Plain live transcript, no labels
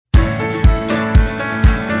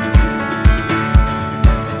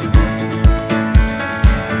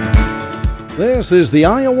This is the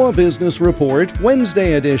Iowa Business Report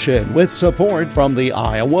Wednesday edition with support from the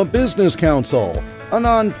Iowa Business Council, a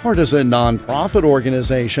nonpartisan nonprofit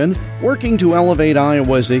organization working to elevate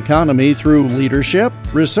Iowa's economy through leadership,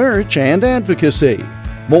 research, and advocacy.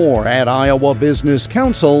 More at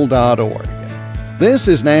iowabusinesscouncil.org. This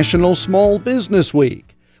is National Small Business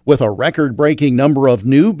Week. With a record-breaking number of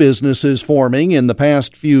new businesses forming in the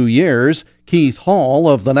past few years, Keith Hall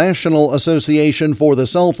of the National Association for the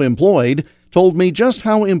Self-Employed told me just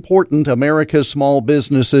how important America's small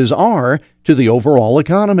businesses are to the overall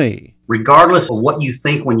economy. Regardless of what you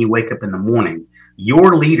think when you wake up in the morning,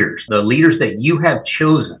 your leaders, the leaders that you have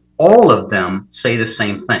chosen, all of them say the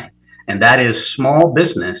same thing. And that is small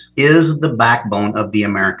business is the backbone of the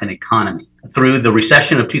American economy. Through the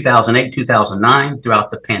recession of 2008, 2009,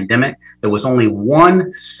 throughout the pandemic, there was only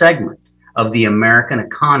one segment of the American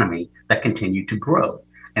economy that continued to grow,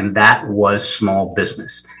 and that was small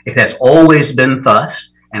business. It has always been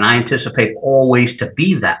thus, and I anticipate always to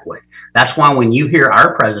be that way. That's why when you hear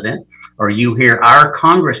our president or you hear our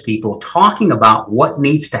Congress people talking about what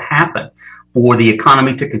needs to happen for the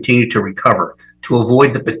economy to continue to recover, to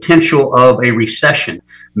avoid the potential of a recession,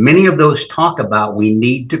 many of those talk about we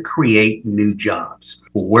need to create new jobs.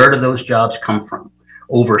 Well, where do those jobs come from?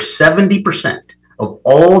 Over 70% of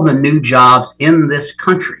all the new jobs in this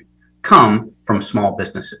country come from small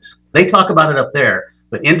businesses. They talk about it up there,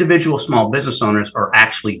 but individual small business owners are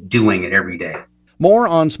actually doing it every day. More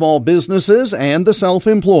on small businesses and the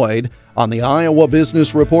self-employed on the Iowa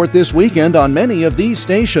Business Report this weekend on many of these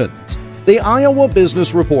stations. The Iowa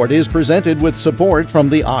Business Report is presented with support from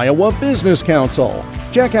the Iowa Business Council.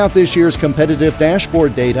 Check out this year's competitive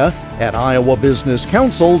dashboard data at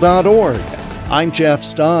iowabusinesscouncil.org. I'm Jeff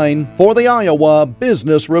Stein for the Iowa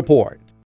Business Report.